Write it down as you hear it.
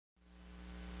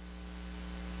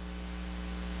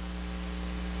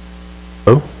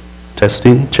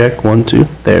Testing, check, 1, 2.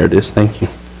 There it is, thank you.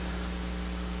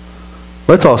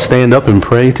 Let's all stand up and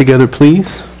pray together,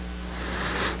 please.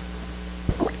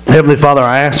 Heavenly Father,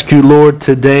 I ask you, Lord,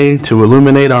 today to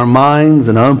illuminate our minds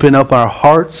and open up our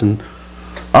hearts and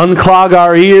unclog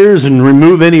our ears and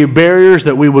remove any barriers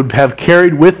that we would have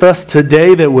carried with us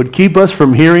today that would keep us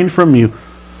from hearing from you.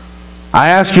 I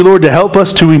ask you, Lord, to help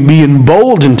us to be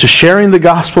emboldened to sharing the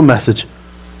gospel message,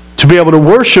 to be able to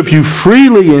worship you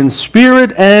freely in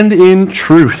spirit and in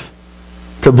truth,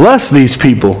 to bless these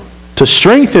people, to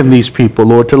strengthen these people,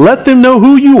 Lord, to let them know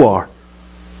who you are,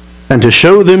 and to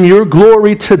show them your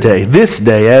glory today, this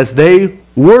day, as they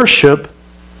worship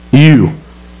you.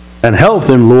 And help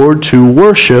them, Lord, to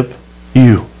worship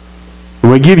you.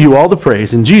 And we give you all the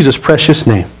praise in Jesus' precious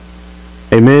name.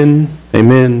 Amen,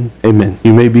 amen, amen.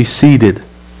 You may be seated.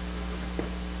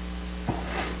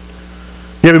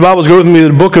 You have your Bibles, go with me to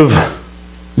the book of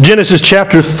Genesis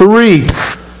chapter 3.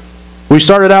 We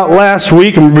started out last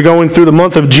week, and we're going through the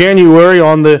month of January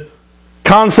on the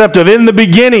concept of in the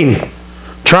beginning,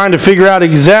 trying to figure out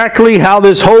exactly how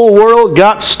this whole world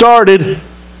got started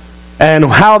and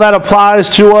how that applies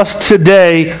to us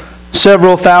today,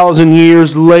 several thousand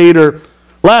years later.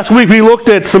 Last week we looked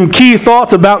at some key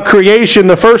thoughts about creation.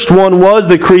 The first one was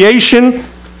that creation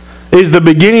is the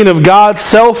beginning of God's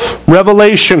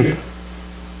self-revelation.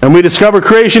 And we discover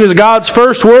creation is God's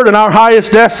first word and our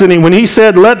highest destiny. When he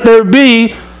said, "Let there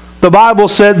be," the Bible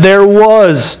said there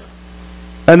was.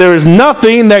 And there is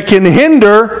nothing that can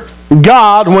hinder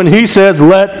God when he says,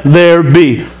 "Let there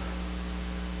be."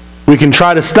 We can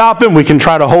try to stop him, we can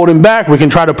try to hold him back, we can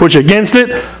try to push against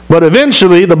it, but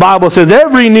eventually the Bible says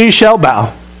every knee shall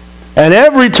bow and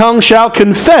every tongue shall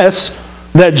confess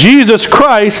that Jesus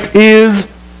Christ is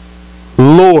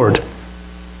Lord.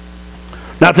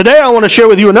 Now today I want to share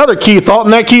with you another key thought,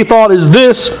 and that key thought is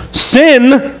this: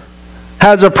 sin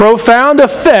has a profound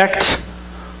effect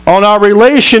on our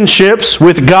relationships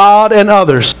with God and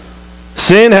others.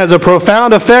 Sin has a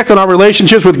profound effect on our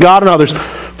relationships with God and others.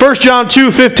 1 John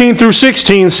 2, 15 through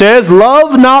 16 says,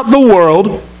 "Love not the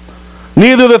world,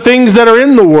 neither the things that are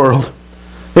in the world.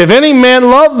 If any man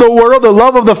love the world, the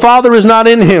love of the Father is not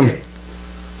in him.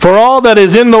 For all that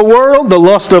is in the world, the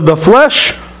lust of the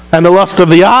flesh, and the lust of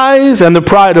the eyes, and the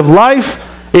pride of life,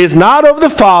 is not of the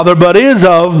Father, but is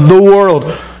of the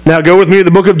world." Now go with me to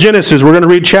the book of Genesis. We're going to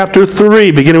read chapter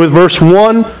 3, beginning with verse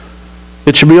 1.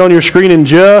 It should be on your screen in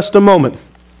just a moment.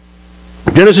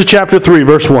 Genesis chapter 3,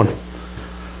 verse 1.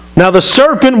 "Now the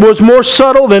serpent was more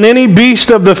subtle than any beast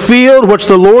of the field which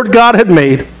the Lord God had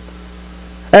made.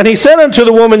 And he said unto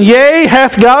the woman, Yea,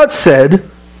 hath God said,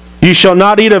 Ye shall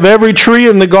not eat of every tree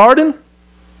in the garden?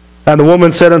 And the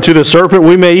woman said unto the serpent,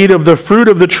 We may eat of the fruit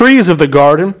of the trees of the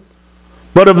garden,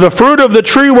 but of the fruit of the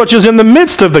tree which is in the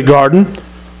midst of the garden,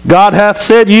 God hath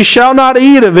said, Ye shall not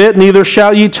eat of it, neither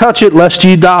shall ye touch it, lest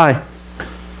ye die.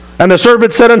 And the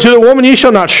serpent said unto the woman, Ye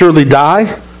shall not surely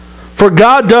die. For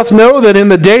God doth know that in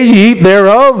the day ye eat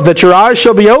thereof, that your eyes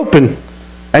shall be open,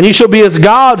 and ye shall be as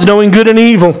gods, knowing good and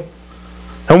evil.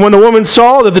 And when the woman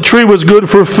saw that the tree was good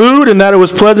for food, and that it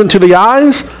was pleasant to the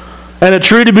eyes, and a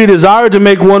tree to be desired to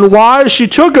make one wise, she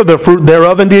took of the fruit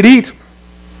thereof, and did eat.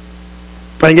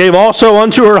 And gave also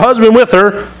unto her husband with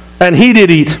her, and he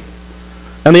did eat.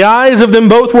 And the eyes of them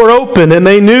both were open, and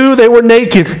they knew they were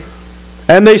naked.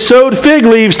 And they sewed fig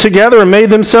leaves together, and made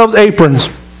themselves aprons.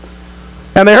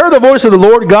 And they heard the voice of the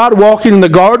Lord God walking in the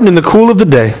garden in the cool of the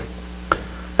day.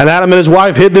 And Adam and his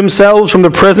wife hid themselves from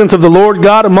the presence of the Lord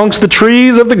God amongst the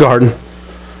trees of the garden.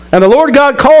 And the Lord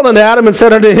God called unto Adam and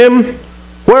said unto him,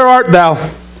 Where art thou?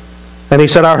 And he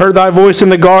said, I heard thy voice in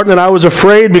the garden, and I was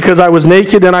afraid, because I was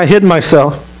naked, and I hid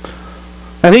myself.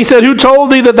 And he said, Who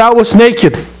told thee that thou wast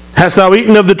naked? Hast thou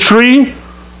eaten of the tree?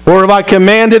 Or have I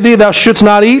commanded thee thou shouldst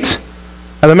not eat?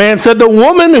 And the man said, The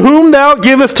woman whom thou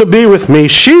givest to be with me,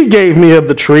 she gave me of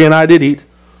the tree, and I did eat.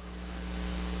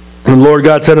 And the Lord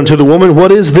God said unto the woman,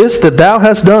 What is this that thou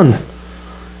hast done?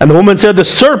 And the woman said, The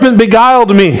serpent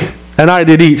beguiled me, and I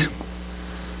did eat.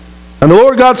 And the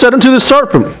Lord God said unto the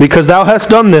serpent, Because thou hast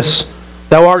done this,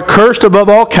 thou art cursed above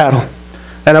all cattle,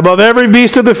 and above every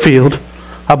beast of the field.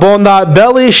 Upon thy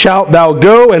belly shalt thou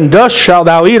go, and dust shalt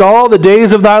thou eat all the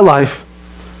days of thy life.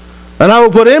 And I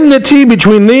will put enmity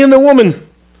between thee and the woman,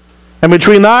 and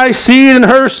between thy seed and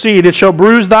her seed. It shall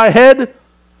bruise thy head,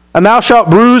 and thou shalt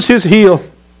bruise his heel.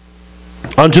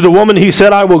 Unto the woman he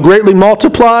said, I will greatly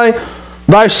multiply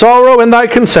thy sorrow and thy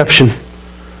conception.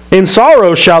 In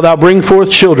sorrow shalt thou bring forth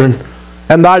children,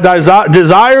 and thy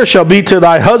desire shall be to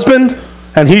thy husband,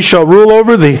 and he shall rule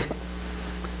over thee.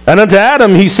 And unto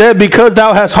Adam he said, Because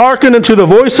thou hast hearkened unto the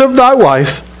voice of thy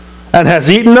wife, and hast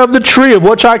eaten of the tree of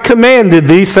which I commanded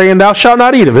thee, saying, Thou shalt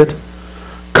not eat of it,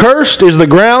 cursed is the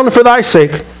ground for thy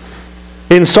sake.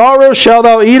 In sorrow shalt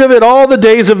thou eat of it all the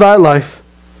days of thy life.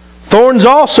 Thorns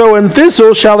also and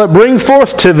thistles shall it bring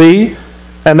forth to thee,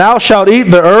 and thou shalt eat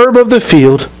the herb of the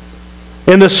field.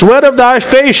 In the sweat of thy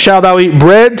face shalt thou eat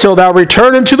bread till thou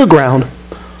return into the ground.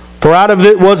 For out of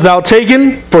it was thou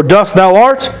taken, for dust thou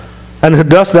art, and to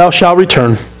dust thou shalt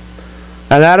return.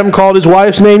 And Adam called his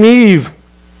wife's name Eve,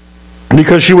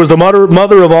 because she was the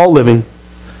mother of all living.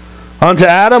 Unto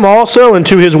Adam also and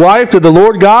to his wife did the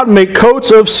Lord God make coats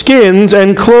of skins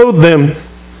and clothe them.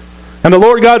 And the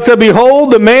Lord God said,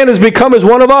 Behold, the man is become as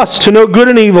one of us, to know good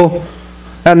and evil.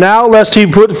 And now lest he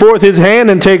put forth his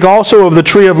hand and take also of the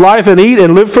tree of life and eat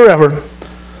and live forever.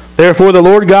 Therefore the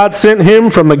Lord God sent him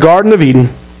from the Garden of Eden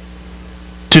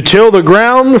to till the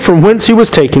ground from whence he was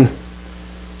taken.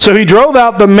 So he drove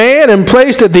out the man and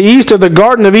placed at the east of the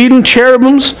Garden of Eden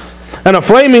cherubims and a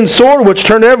flaming sword which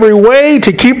turned every way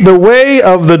to keep the way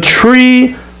of the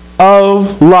tree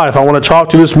of life. I want to talk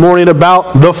to you this morning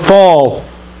about the fall.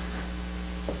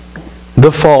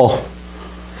 The fall.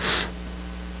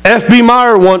 F.B.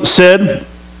 Meyer once said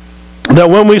that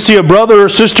when we see a brother or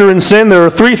sister in sin, there are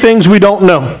three things we don't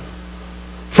know.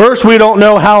 First, we don't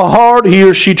know how hard he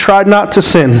or she tried not to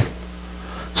sin.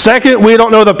 Second, we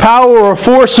don't know the power or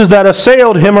forces that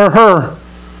assailed him or her.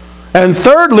 And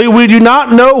thirdly, we do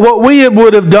not know what we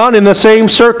would have done in the same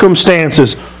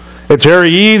circumstances. It's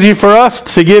very easy for us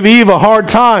to give Eve a hard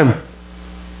time.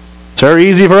 It's very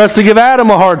easy for us to give Adam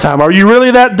a hard time. Are you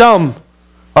really that dumb?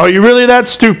 Are you really that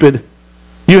stupid?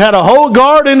 You had a whole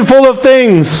garden full of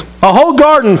things. A whole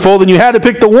garden full, and you had to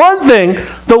pick the one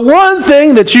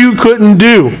thing that you couldn't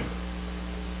do.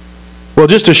 Well,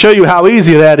 just to show you how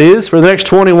easy that is, for the next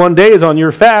 21 days on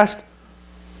your fast,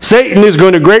 Satan is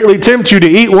going to greatly tempt you to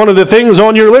eat one of the things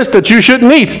on your list that you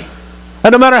shouldn't eat.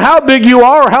 And no matter how big you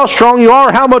are, or how strong you are,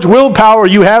 or how much willpower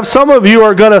you have, some of you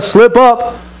are going to slip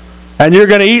up and you're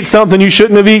going to eat something you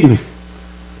shouldn't have eaten.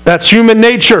 That's human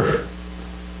nature.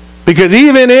 Because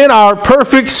even in our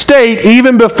perfect state,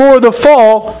 even before the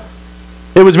fall,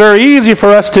 it was very easy for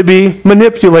us to be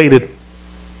manipulated.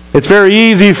 It's very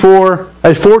easy for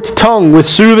a forked tongue with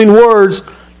soothing words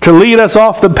to lead us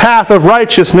off the path of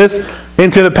righteousness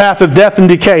into the path of death and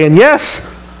decay. And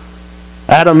yes,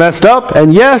 Adam messed up,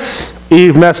 and yes,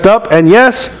 Eve messed up, and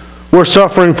yes, we're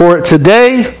suffering for it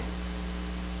today,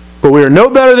 but we are no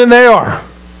better than they are.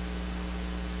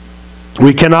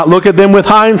 We cannot look at them with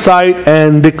hindsight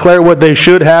and declare what they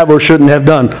should have or shouldn't have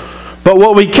done. But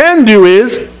what we can do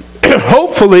is,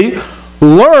 hopefully,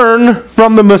 learn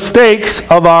from the mistakes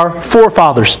of our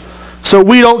forefathers, so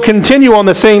we don't continue on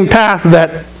the same path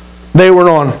that they were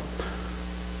on.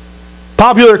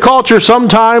 Popular culture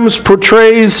sometimes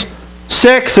portrays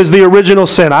sex as the original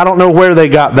sin. I don't know where they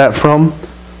got that from,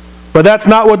 but that's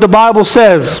not what the Bible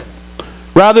says.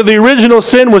 Rather, the original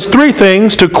sin was three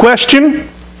things: to question,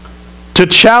 to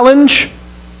challenge,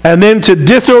 and then to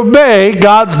disobey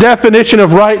God's definition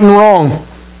of right and wrong.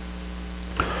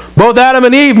 Both Adam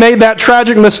and Eve made that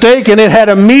tragic mistake, and it had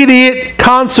immediate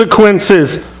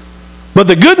consequences. But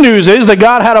the good news is that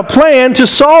God had a plan to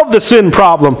solve the sin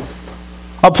problem.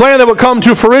 A plan that would come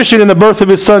to fruition in the birth of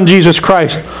His Son, Jesus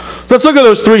Christ. Let's look at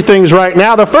those three things right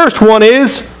now. The first one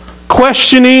is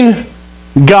questioning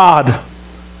God.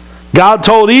 God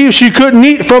told Eve she couldn't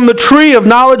eat from the tree of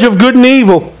knowledge of good and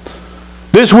evil.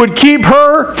 This would keep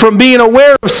her from being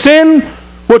aware of sin,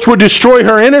 which would destroy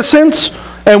her innocence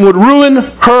and would ruin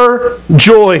her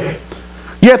joy.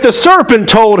 Yet the serpent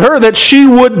told her that she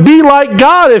would be like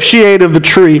God if she ate of the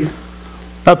tree,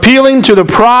 appealing to the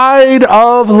pride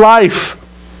of life.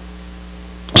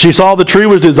 She saw the tree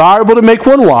was desirable to make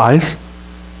one wise,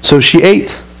 so she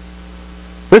ate.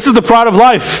 This is the pride of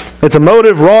life. It's a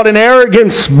motive wrought in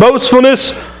arrogance,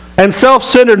 boastfulness, and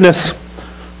self-centeredness.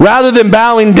 Rather than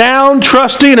bowing down,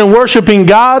 trusting, and worshiping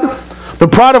God, the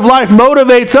pride of life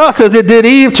motivates us, as it did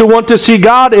Eve, to want to see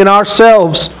God in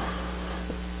ourselves.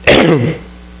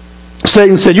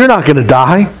 Satan said, "You're not going to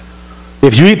die.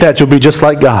 If you eat that, you'll be just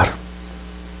like God."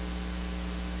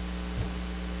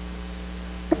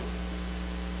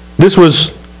 This was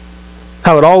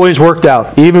how it always worked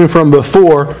out, even from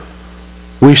before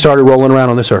we started rolling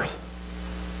around on this earth.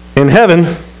 In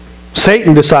heaven,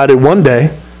 Satan decided one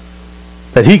day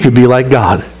that he could be like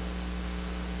God.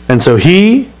 And so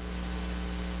he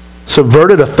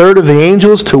subverted a third of the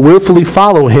angels to willfully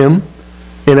follow him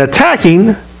in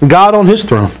attacking God on His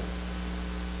throne.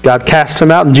 God cast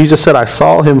him out, and Jesus said, "I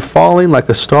saw him falling like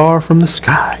a star from the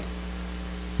sky."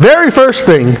 Very first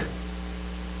thing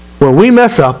when we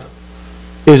mess up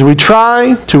is we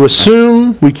try to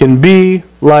assume we can be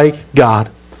like God.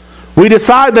 We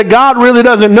decide that God really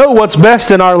doesn't know what's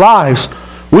best in our lives.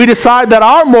 We decide that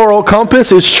our moral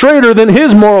compass is straighter than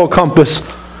His moral compass.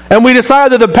 And we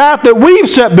decide that the path that we've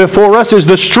set before us is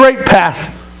the straight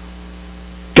path.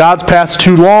 God's path's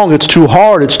too long, it's too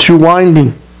hard, it's too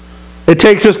winding. It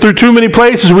takes us through too many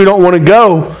places we don't want to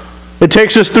go. It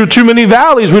takes us through too many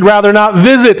valleys we'd rather not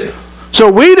visit. So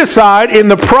we decide in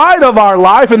the pride of our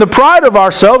life, in the pride of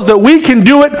ourselves, that we can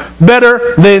do it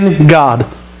better than God.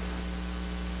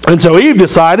 And so Eve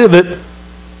decided that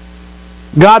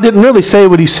God didn't really say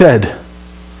what He said.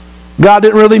 God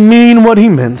didn't really mean what He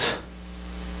meant.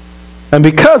 And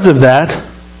because of that,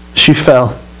 she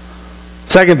fell.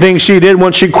 Second thing she did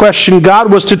when she questioned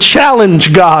God was to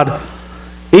challenge God.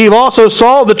 Eve also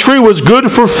saw the tree was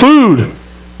good for food,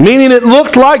 meaning it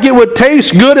looked like it would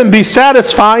taste good and be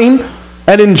satisfying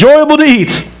and enjoyable to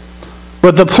eat.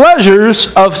 But the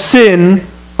pleasures of sin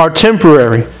are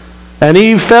temporary. And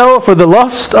Eve fell for the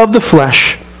lust of the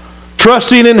flesh,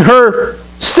 trusting in her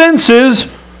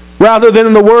senses rather than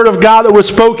in the word of God that was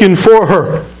spoken for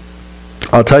her.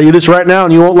 I'll tell you this right now,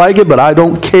 and you won't like it, but I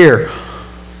don't care.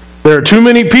 There are too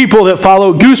many people that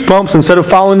follow goosebumps instead of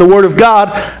following the Word of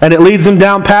God, and it leads them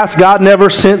down paths God never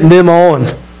sent them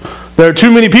on. There are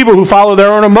too many people who follow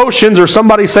their own emotions or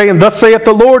somebody saying, "Thus saith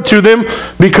the Lord" to them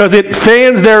because it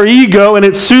fans their ego and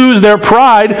it soothes their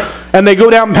pride, and they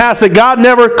go down paths that God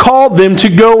never called them to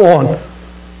go on.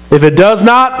 If it does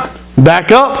not,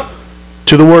 back up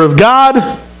to the Word of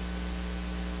God,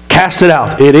 cast it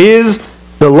out. It is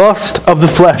the lust of the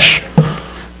flesh.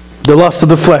 The lust of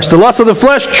the flesh. The lust of the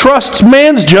flesh trusts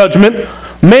man's judgment,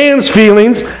 man's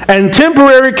feelings, and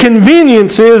temporary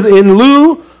conveniences in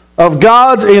lieu of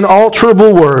God's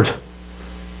inalterable word.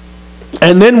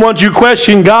 And then once you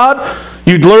question God,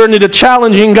 you learn into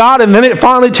challenging God, and then it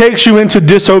finally takes you into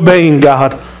disobeying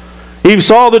God. Eve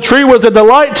saw the tree was a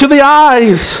delight to the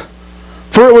eyes,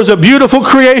 for it was a beautiful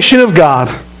creation of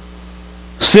God.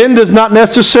 Sin does not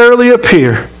necessarily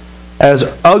appear as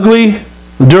ugly,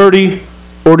 dirty,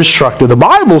 or destructive. The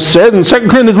Bible says in 2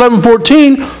 Corinthians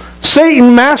 11:14,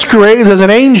 Satan masquerades as an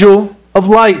angel of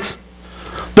light.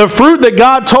 The fruit that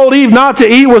God told Eve not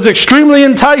to eat was extremely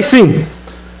enticing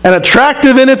and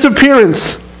attractive in its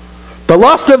appearance. The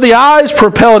lust of the eyes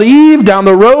propelled Eve down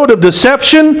the road of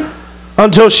deception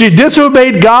until she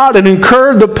disobeyed God and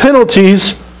incurred the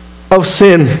penalties of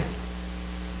sin.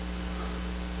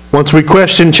 Once we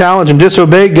question, challenge, and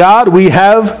disobey God, we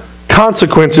have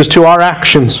consequences to our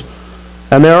actions.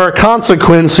 And there are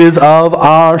consequences of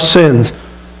our sins.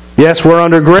 Yes, we're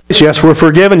under grace. Yes, we're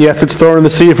forgiven. Yes, it's thrown in the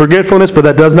sea of forgetfulness, but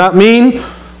that does not mean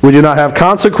we do not have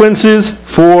consequences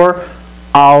for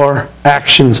our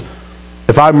actions.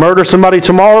 If I murder somebody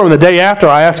tomorrow and the day after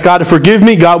I ask God to forgive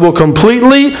me, God will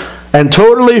completely and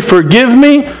totally forgive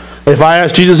me. If I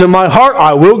ask Jesus in my heart,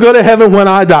 I will go to heaven when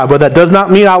I die. But that does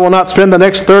not mean I will not spend the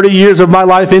next 30 years of my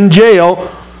life in jail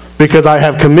because I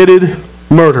have committed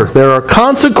murder. There are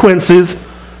consequences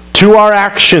to our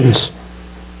actions.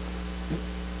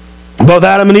 Both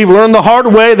Adam and Eve learned the hard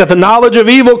way that the knowledge of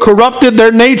evil corrupted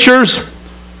their natures,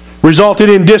 resulted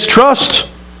in distrust,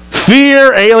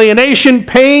 fear, alienation,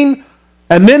 pain,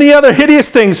 and many other hideous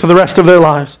things for the rest of their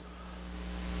lives.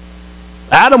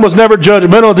 Adam was never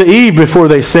judgmental to Eve before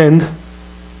they sinned.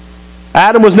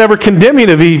 Adam was never condemning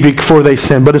of Eve before they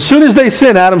sinned. But as soon as they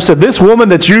sinned, Adam said, "This woman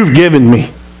that you've given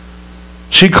me,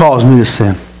 she caused me to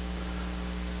sin."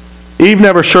 Eve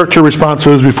never shirked her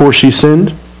responsibilities before she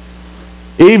sinned.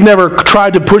 Eve never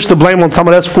tried to push the blame on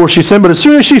someone else before she sinned. But as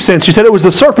soon as she sinned, she said it was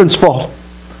the serpent's fault.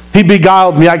 He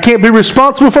beguiled me. I can't be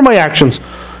responsible for my actions.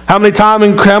 How many times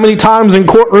in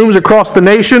courtrooms across the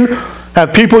nation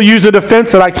have people used a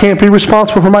defense that I can't be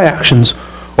responsible for my actions?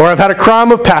 Or I've had a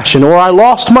crime of passion, or I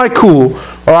lost my cool,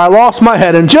 or I lost my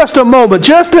head. And just a moment,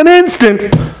 just an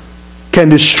instant can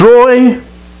destroy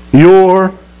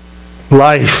your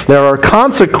life. There are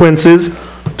consequences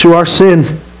to our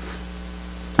sin.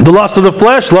 The lust of the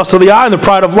flesh, lust of the eye, and the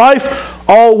pride of life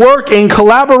all work in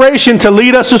collaboration to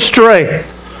lead us astray,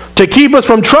 to keep us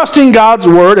from trusting God's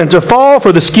word, and to fall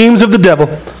for the schemes of the devil.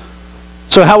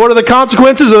 So what are the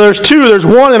consequences? There's two. There's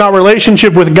one in our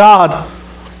relationship with God.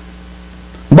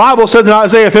 The Bible says in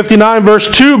Isaiah 59 verse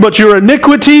 2, "But your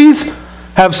iniquities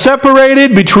have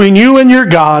separated between you and your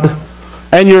God,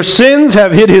 and your sins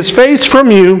have hid his face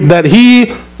from you, that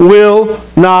he will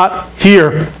not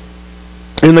hear."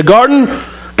 In the garden,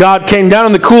 God came down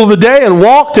in the cool of the day and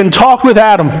walked and talked with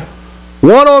Adam.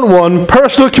 One-on-one,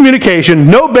 personal communication,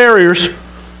 no barriers,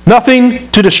 nothing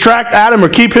to distract Adam or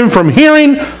keep him from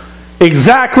hearing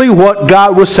exactly what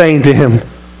God was saying to him.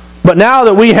 But now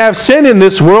that we have sin in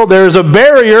this world, there is a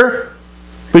barrier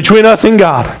between us and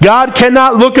God. God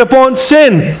cannot look upon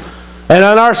sin. And in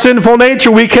our sinful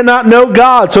nature, we cannot know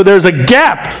God. So there's a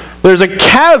gap. There's a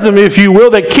chasm, if you will,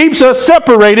 that keeps us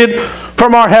separated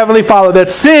from our Heavenly Father. That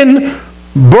sin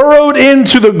burrowed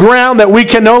into the ground that we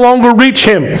can no longer reach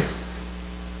Him.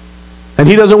 And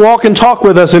He doesn't walk and talk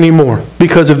with us anymore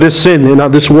because of this sin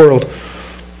in this world.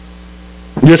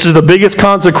 This is the biggest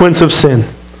consequence of sin.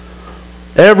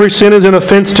 Every sin is an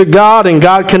offense to God, and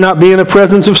God cannot be in the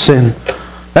presence of sin.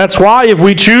 That's why if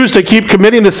we choose to keep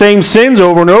committing the same sins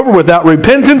over and over without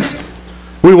repentance,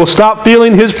 we will stop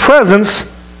feeling His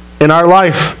presence in our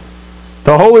life.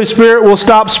 The Holy Spirit will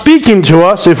stop speaking to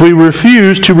us if we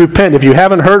refuse to repent. If you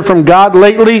haven't heard from God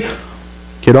lately,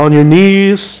 get on your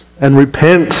knees and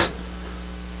repent.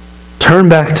 Turn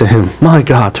back to Him. My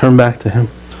God, turn back to Him.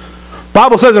 The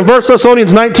Bible says in 1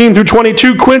 Thessalonians 19 through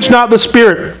 22, quench not the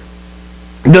Spirit,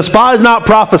 despise not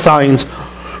prophesying,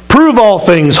 prove all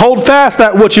things, hold fast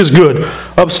that which is good,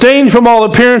 abstain from all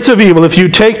appearance of evil. If you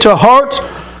take to heart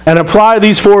and apply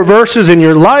these 4 verses in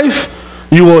your life,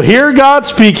 you will hear God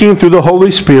speaking through the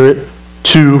Holy Spirit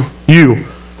to you.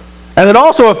 And it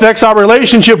also affects our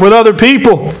relationship with other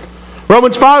people.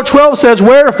 Romans 5:12 says,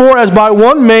 wherefore as by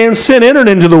one man sin entered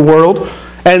into the world,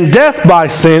 and death by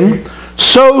sin,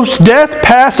 so death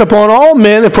passed upon all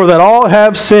men, for that all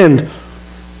have sinned.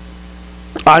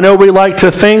 I know we like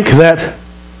to think that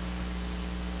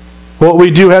what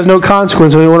we do has no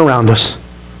consequence on anyone around us.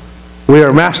 We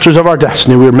are masters of our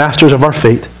destiny. We are masters of our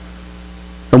fate.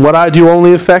 And what I do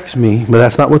only affects me, but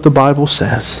that's not what the Bible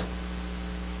says.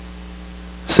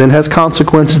 Sin has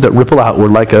consequences that ripple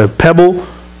outward like a pebble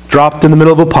dropped in the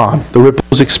middle of a pond. The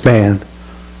ripples expand,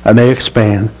 and they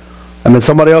expand. And then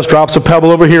somebody else drops a pebble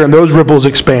over here, and those ripples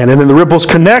expand. And then the ripples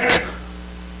connect,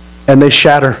 and they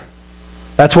shatter.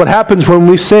 That's what happens when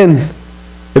we sin.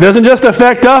 It doesn't just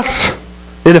affect us.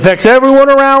 It affects everyone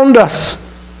around us.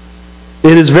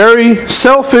 It is very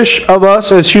selfish of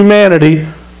us as humanity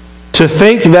to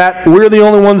think that we're the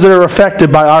only ones that are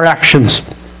affected by our actions.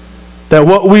 That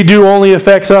what we do only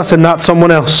affects us and not someone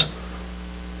else.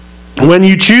 When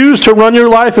you choose to run your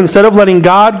life instead of letting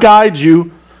God guide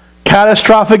you,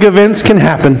 catastrophic events can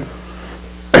happen.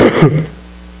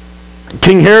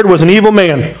 King Herod was an evil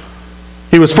man.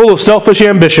 He was full of selfish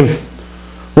ambition.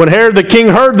 When Herod the king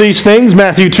heard these things,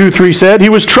 Matthew 2:3 said, he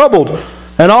was troubled,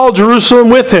 and all Jerusalem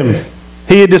with him.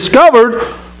 He had discovered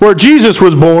where Jesus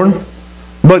was born,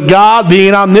 but God,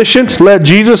 being omniscient, led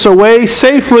Jesus away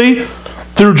safely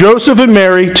through Joseph and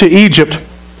Mary to Egypt.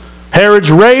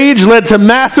 Herod's rage led to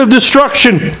massive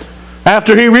destruction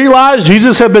after he realized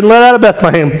Jesus had been led out of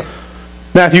Bethlehem.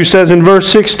 Matthew says in verse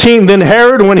 16, then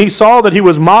Herod, when he saw that he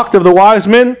was mocked of the wise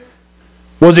men,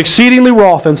 was exceedingly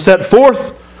wroth, and set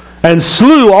forth and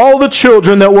slew all the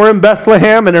children that were in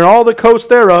Bethlehem and in all the coasts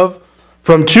thereof,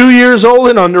 from 2 years old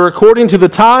and under, according to the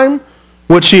time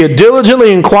which he had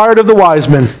diligently inquired of the wise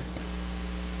men.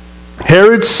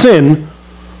 Herod's sin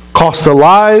cost the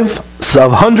lives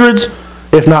of hundreds,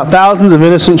 if not thousands, of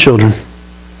innocent children.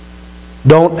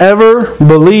 Don't ever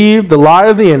believe the lie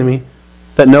of the enemy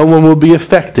that no one will be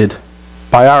affected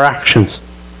by our actions.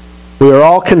 We are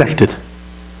all connected.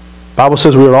 The Bible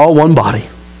says we are all one body.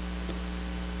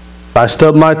 If I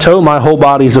stub my toe, my whole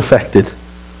body is affected.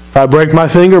 If I break my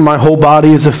finger, my whole body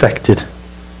is affected.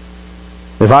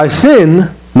 If I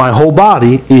sin, my whole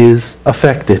body is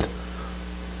affected.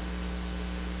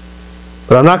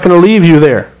 But I'm not going to leave you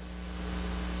there.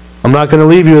 I'm not going to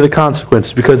leave you with the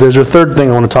consequences, because there's a third thing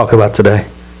I want to talk about today.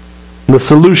 The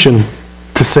solution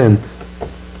to sin.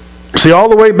 See, all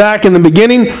the way back in the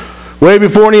beginning, way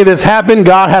before any of this happened,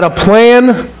 God had a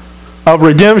plan of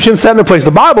redemption set into place.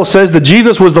 The Bible says that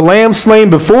Jesus was the lamb slain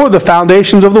before the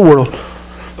foundations of the world.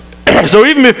 So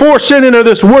even before sin entered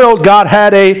this world, God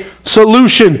had a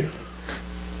solution.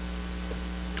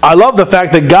 I love the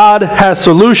fact that God has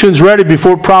solutions ready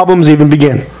before problems even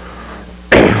begin.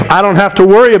 I don't have to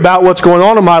worry about what's going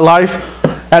on in my life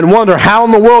and wonder, how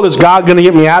in the world is God going to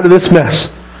get me out of this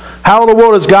mess? How in the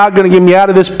world is God going to get me out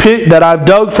of this pit that I've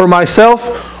dug for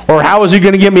myself? Or how is He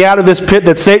going to get me out of this pit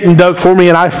that Satan dug for me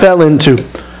and I fell into?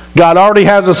 God already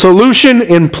has a solution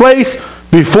in place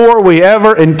before we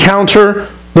ever encounter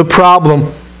the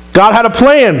problem. God had a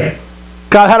plan.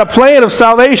 God had a plan of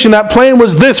salvation. That plan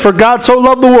was this: for God so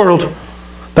loved the world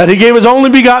that He gave His only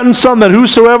begotten Son, that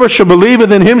whosoever should believe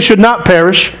in Him should not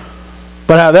perish,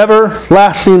 but have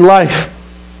everlasting life.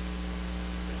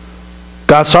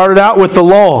 God started out with the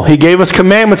law. He gave us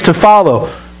commandments to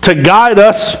follow, to guide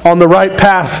us on the right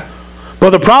path.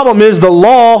 But the problem is the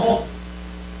law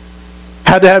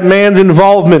had to have man's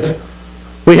involvement.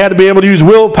 We had to be able to use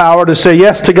willpower to say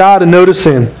yes to God and no to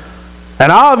sin.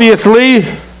 And obviously,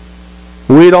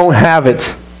 we don't have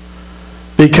it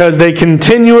because they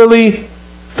continually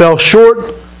fell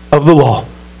short of the law.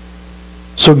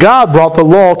 So God brought the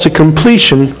law to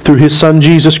completion through His Son,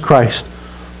 Jesus Christ.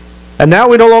 And now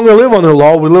we no longer live under the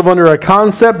law. We live under a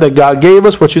concept that God gave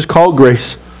us, which is called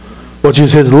grace, which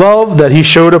is His love that He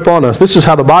showed upon us. This is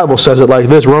how the Bible says it like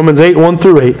this, Romans 8, 1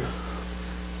 through 8.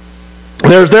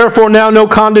 There is therefore now no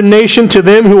condemnation to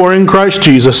them who are in Christ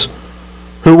Jesus,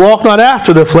 who walk not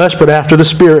after the flesh, but after the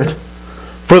Spirit.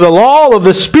 For the law of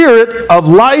the Spirit of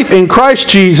life in Christ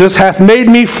Jesus hath made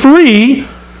me free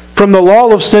from the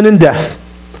law of sin and death.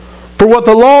 For what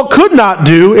the law could not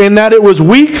do, in that it was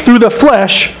weak through the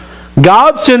flesh,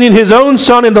 God sending His own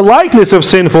Son in the likeness of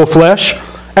sinful flesh,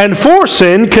 and for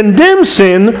sin condemned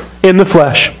sin in the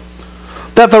flesh,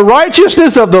 that the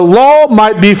righteousness of the law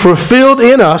might be fulfilled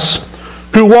in us,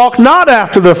 who walk not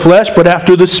after the flesh, but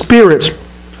after the Spirit.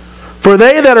 For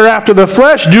they that are after the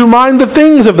flesh do mind the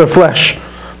things of the flesh,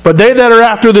 but they that are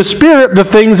after the Spirit, the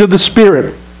things of the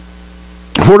Spirit.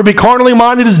 For to be carnally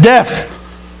minded is death,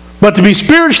 but to be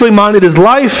spiritually minded is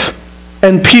life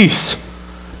and peace.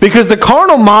 Because the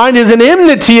carnal mind is an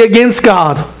enmity against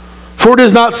God, for it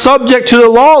is not subject to the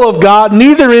law of God,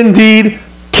 neither indeed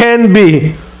can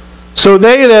be. So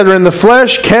they that are in the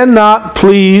flesh cannot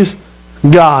please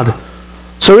God.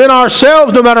 So in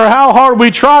ourselves, no matter how hard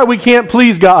we try, we can't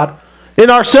please God. In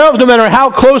ourselves, no matter how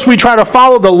close we try to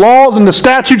follow the laws and the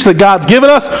statutes that God's given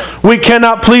us, we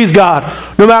cannot please God.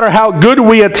 No matter how good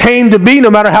we attain to be, no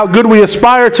matter how good we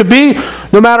aspire to be,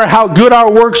 no matter how good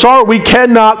our works are, we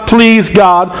cannot please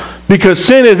God because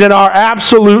sin is in our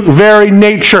absolute very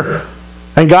nature.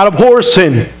 And God abhors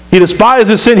sin. He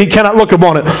despises sin. He cannot look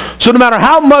upon it. So no matter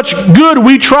how much good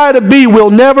we try to be,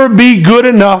 we'll never be good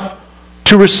enough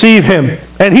to receive Him.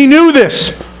 And He knew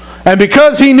this. And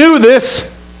because He knew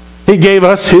this, He gave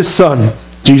us His Son,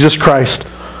 Jesus Christ.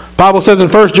 The Bible says in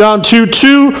 1 John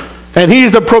 2:2, and He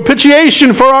is the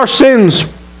propitiation for our sins,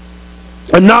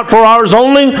 and not for ours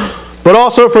only, but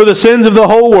also for the sins of the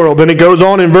whole world. Then it goes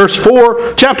on in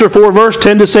chapter 4, verse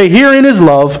 10 to say, herein is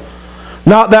love,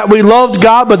 not that we loved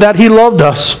God, but that He loved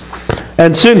us,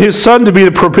 and sent His Son to be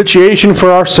the propitiation for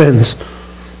our sins.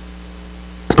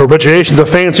 Propitiation is a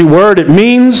fancy word. It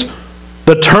means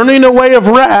the turning away of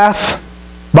wrath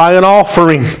by an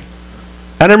offering.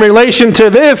 And in relation to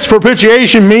this,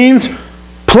 propitiation means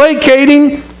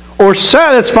placating or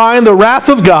satisfying the wrath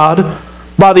of God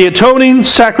by the atoning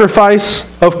sacrifice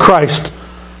of Christ.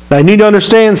 Now you need to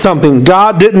understand something.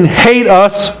 God didn't hate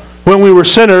us when we were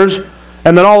sinners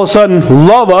and then all of a sudden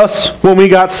love us when we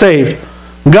got saved.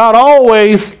 God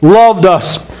always loved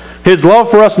us. His love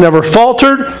for us never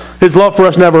faltered. His love for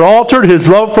us never altered. His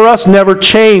love for us never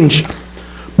changed.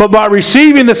 But by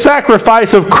receiving the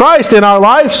sacrifice of Christ in our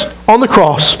lives on the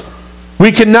cross,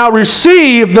 we can now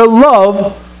receive the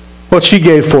love which He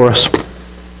gave for us.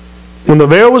 When the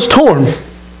veil was torn,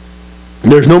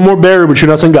 there's no more barrier between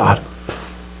us and God.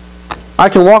 I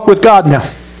can walk with God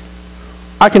now.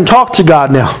 I can talk to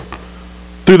God now.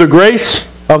 Through the grace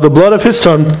of the blood of His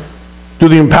Son, through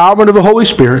the empowerment of the Holy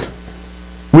Spirit,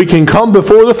 we can come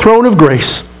before the throne of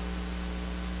grace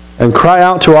and cry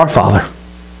out to our Father.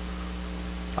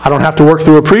 I don't have to work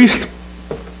through a priest.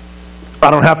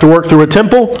 I don't have to work through a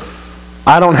temple.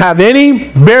 I don't have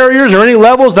any barriers or any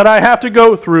levels that I have to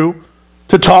go through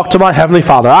to talk to my Heavenly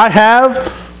Father. I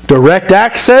have direct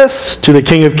access to the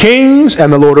King of Kings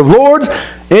and the Lord of Lords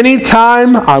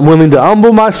anytime I'm willing to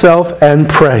humble myself and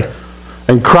pray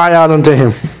and cry out unto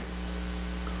Him.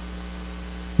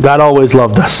 God always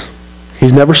loved us.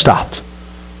 He's never stopped.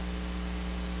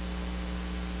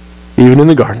 Even in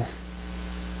the garden.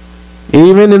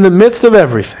 Even in the midst of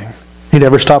everything, He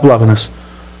never stopped loving us.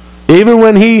 Even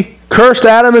when He cursed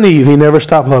Adam and Eve, He never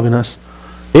stopped loving us.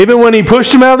 Even when He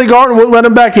pushed them out of the garden and wouldn't let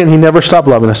them back in, He never stopped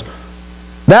loving us.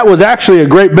 That was actually a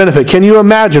great benefit. Can you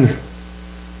imagine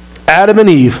Adam and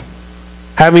Eve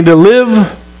having to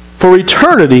live for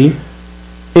eternity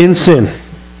in sin?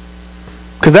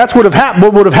 Because that's what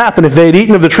would have happened if they had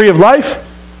eaten of the tree of life.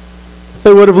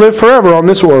 They would have lived forever on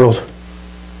this world,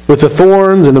 with the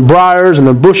thorns and the briars and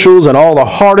the bushels and all the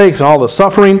heartaches and all the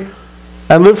suffering,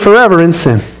 and lived forever in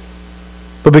sin.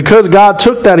 But because God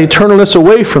took that eternalness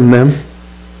away from them,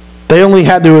 they only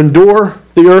had to endure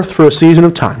the earth for a season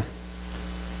of time.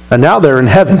 And now they're in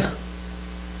heaven.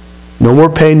 No more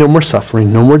pain, no more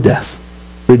suffering, no more death,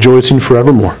 rejoicing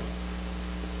forevermore.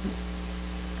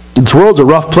 This world's a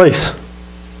rough place.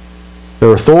 There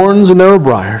are thorns and there are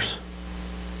briars.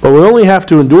 But we only have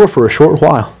to endure for a short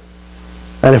while.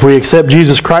 And if we accept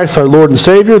Jesus Christ, our Lord and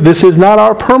Savior, this is not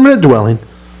our permanent dwelling.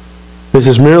 This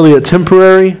is merely a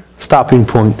temporary stopping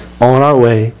point on our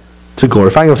way to glory.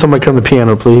 If I can have somebody come to the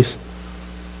piano, please.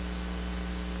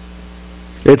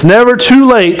 It's never too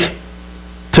late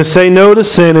to say no to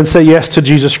sin and say yes to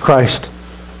Jesus Christ.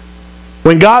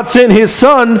 When God sent His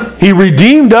Son, He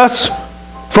redeemed us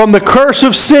from the curse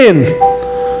of sin.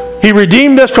 He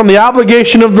redeemed us from the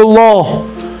obligation of the law.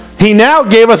 He now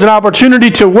gave us an opportunity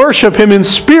to worship Him in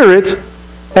spirit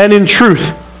and in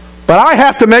truth. But I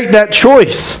have to make that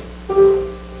choice.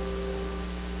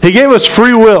 He gave us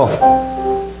free will,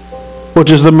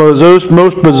 which is the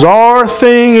most bizarre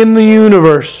thing in the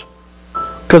universe.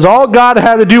 Because all God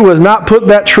had to do was not put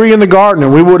that tree in the garden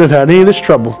and we wouldn't have had any of this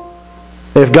trouble.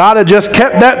 If God had just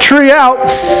kept that tree out,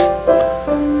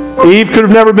 Eve could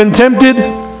have never been tempted.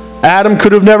 Adam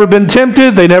could have never been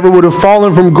tempted. They never would have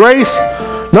fallen from grace.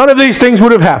 None of these things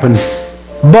would have happened.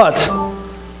 But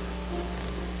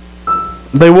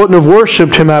they wouldn't have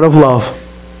worshipped Him out of love.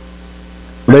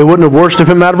 They wouldn't have worshipped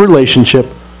Him out of relationship.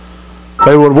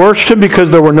 They would have worshipped Him because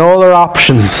there were no other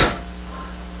options.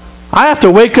 I have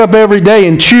to wake up every day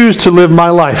and choose to live my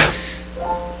life.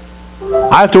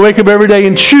 I have to wake up every day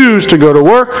and choose to go to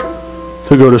work,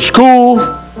 to go to school,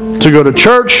 to go to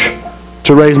church,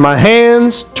 to raise my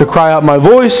hands, to cry out my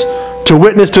voice, to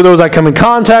witness to those I come in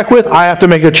contact with. I have to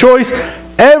make a choice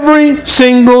every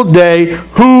single day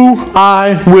who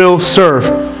I will serve.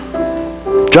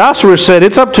 Joshua said,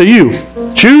 it's up to you.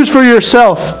 Choose for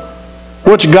yourself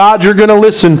which God you're going to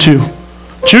listen to.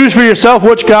 Choose for yourself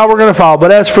which God we're going to follow.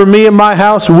 But as for me and my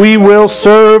house, we will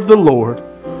serve the Lord.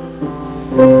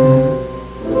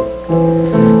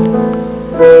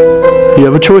 You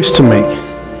have a choice to make.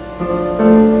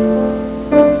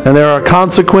 And there are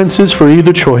consequences for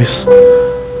either choice.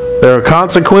 There are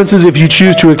consequences if you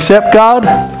choose to accept God.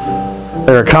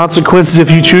 There are consequences if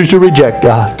you choose to reject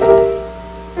God.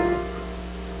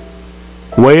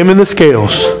 Weigh Him in the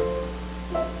scales.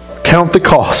 Count the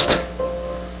cost.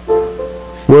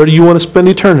 Where do you want to spend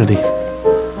eternity?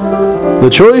 The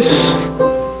choice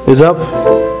is up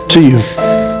to you.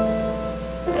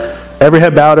 Every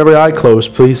head bowed, every eye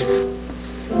closed, please.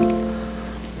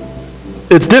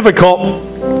 It's difficult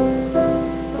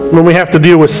when we have to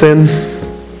deal with sin.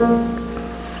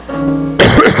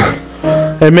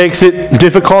 It makes it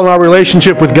difficult in our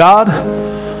relationship with God.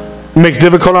 It makes it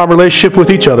difficult in our relationship with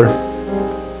each other.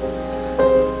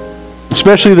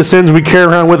 Especially the sins we carry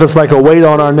around with us like a weight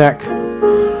on our neck.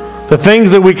 The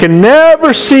things that we can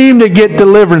never seem to get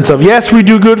deliverance of. Yes, we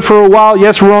do good for a while.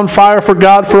 Yes, we're on fire for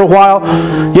God for a while.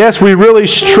 Yes, we really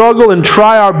struggle and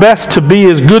try our best to be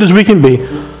as good as we can be.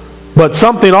 But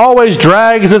something always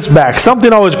drags us back.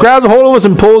 Something always grabs a hold of us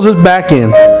and pulls us back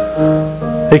in.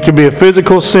 It could be a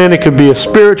physical sin. It could be a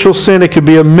spiritual sin. It could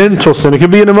be a mental sin. It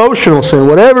could be an emotional sin.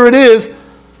 Whatever it is,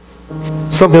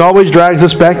 something always drags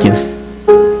us back in.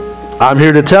 I'm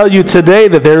here to tell you today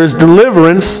that there is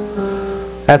deliverance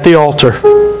at the altar.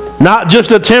 Not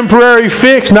just a temporary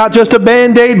fix, not just a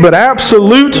band-aid, but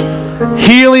absolute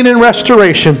healing and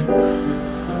restoration.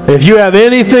 If you have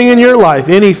anything in your life,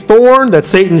 any thorn that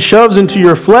Satan shoves into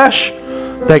your flesh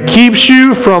that keeps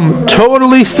you from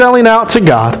totally selling out to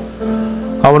God,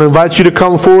 I want to invite you to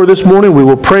come forward this morning. We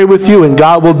will pray with you and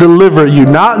God will deliver you,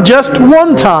 not just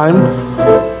one time,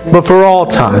 but for all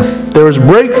time. There is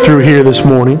breakthrough here this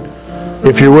morning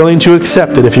if you're willing to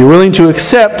accept it. If you're willing to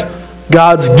accept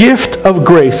God's gift of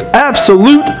grace,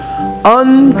 absolute,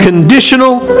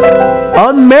 unconditional,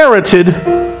 unmerited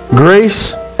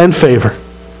grace and favor.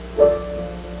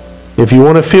 If you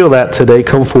want to feel that today,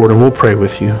 come forward and we'll pray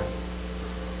with you.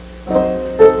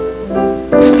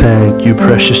 Thank you,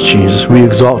 precious Jesus. We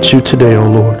exalt you today, O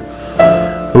Lord.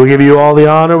 We give you all the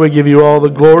honor. We give you all the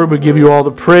glory. We give you all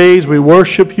the praise. We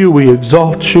worship you. We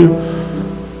exalt you.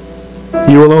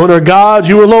 You alone are God.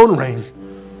 You alone reign.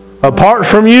 Apart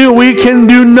from you, we can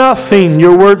do nothing.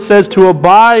 Your word says to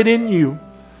abide in you.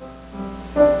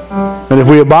 And if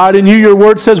we abide in you, your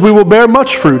word says we will bear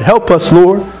much fruit. Help us,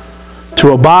 Lord,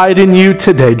 to abide in you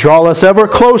today. Draw us ever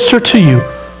closer to you.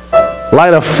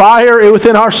 Light a fire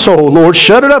within our soul, Lord.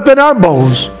 Shut it up in our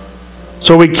bones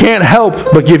so we can't help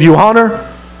but give you honor,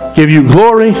 give you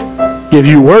glory, give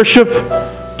you worship,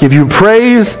 give you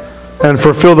praise, and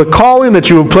fulfill the calling that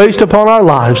you have placed upon our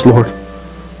lives, Lord.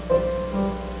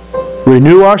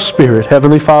 Renew our spirit.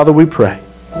 Heavenly Father, we pray.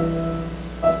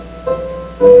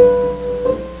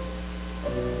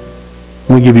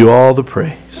 We give you all the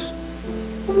praise.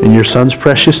 In your Son's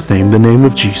precious name, the name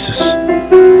of Jesus.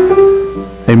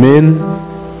 Amen.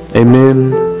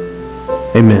 Amen.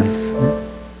 Amen.